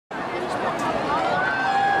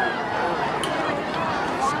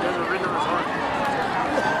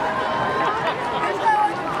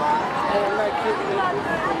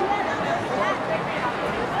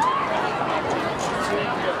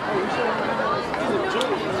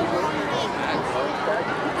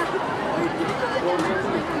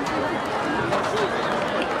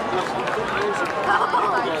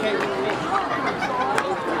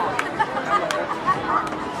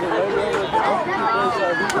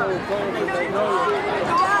Ladies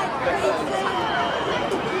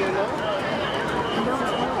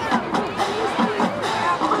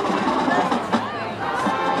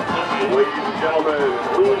and gentlemen,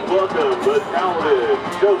 please welcome the talented,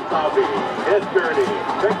 show-stopping, head-turning,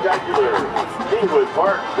 spectacular Kingwood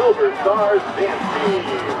Park Silver Stars dance team.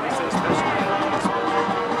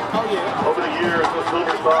 Over the years, the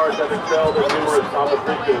Silver Stars have excelled in numerous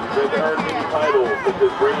competitions and earned many titles such as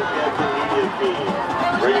Grand Champion Medium Team,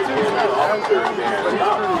 Grand Champion Officer, and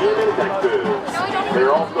Top Team in Texas. They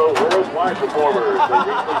are also worldwide performers and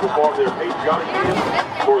recently performed their patriotic dance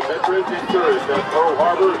for veterans and tourists at Pearl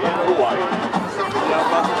Harbor in Hawaii.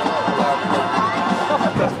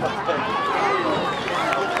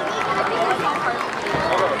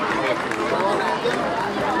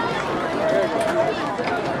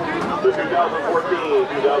 The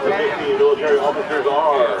 2014-2015 military officers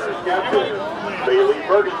are Captain Bailey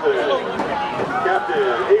Ferguson,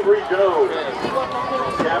 Captain Avery Jones,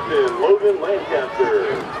 Captain Logan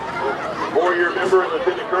Lancaster, 4-year member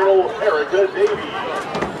Lieutenant Colonel Erica Davies,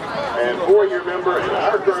 and 4-year member and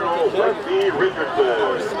our Colonel Lexi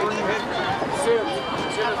Richardson.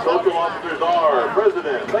 Social officers are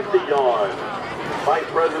President Lexi Yawn, Vice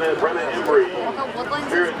President Brenna Embry,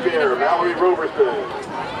 Spirit Chair Mallory Roberson,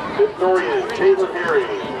 Historian Caitlin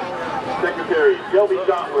Herring, Secretary Shelby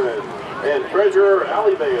Jotlin, and Treasurer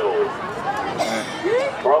Allie Bales.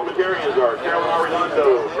 Parliamentarians are Carolyn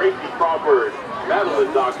Arredondo, Tracy Crawford,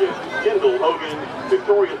 Madeline Dawkins, Kendall Hogan,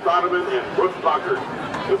 Victoria Soderman, and Brooke Stockert.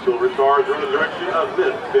 The Silver Stars are in the direction of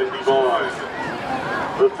Miss Cindy Vaughn.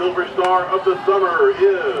 The Silver Star of the Summer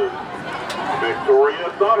is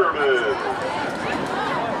Victoria Soderman.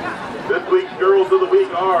 This week's Girls of the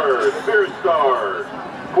Week are Spirit Stars,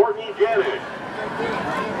 Courtney Janik.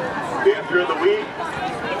 Dancer of the Week,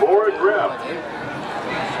 Laura Greff.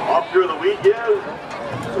 Officer of the Week is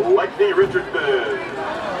Lexi Richardson.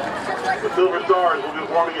 The Silver Stars will be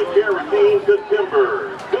performing a chair routine to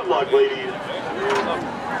Timber. Good luck, ladies.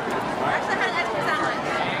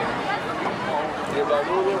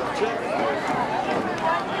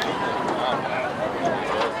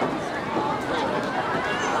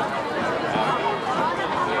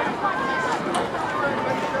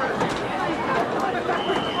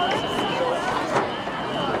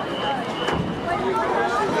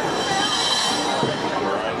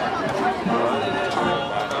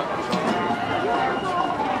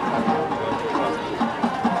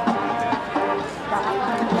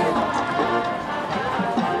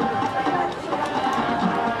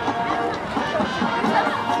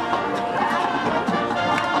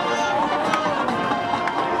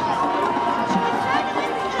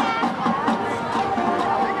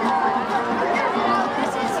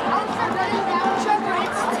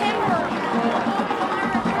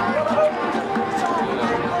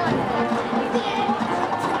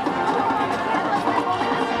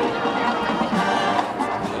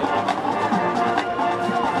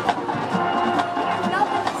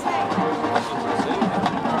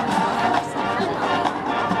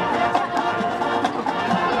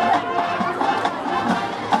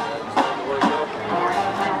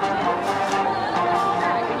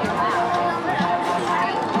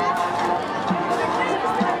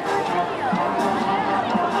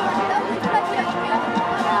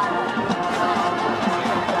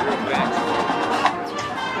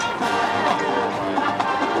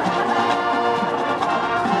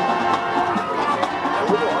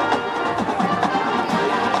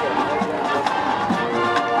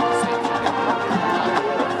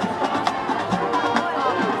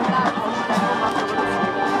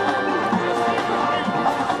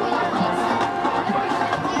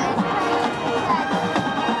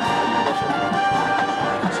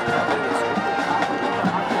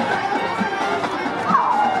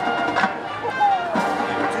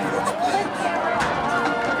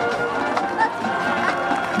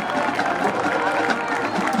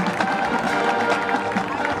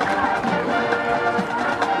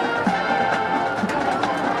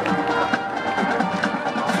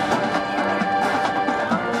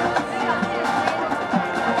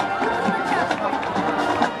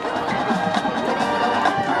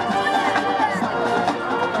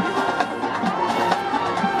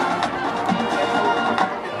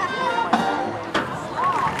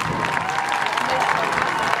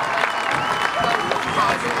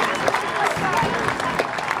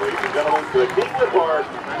 The Kingwood Park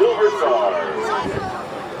Silver Stars.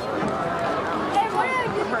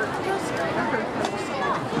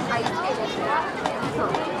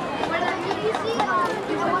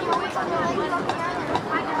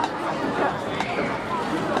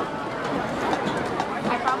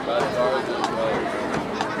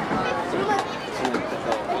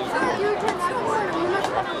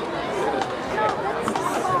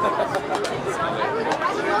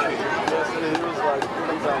 and then he was like,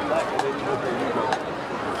 please, I'm black, and then he looked at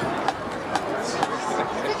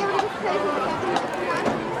you.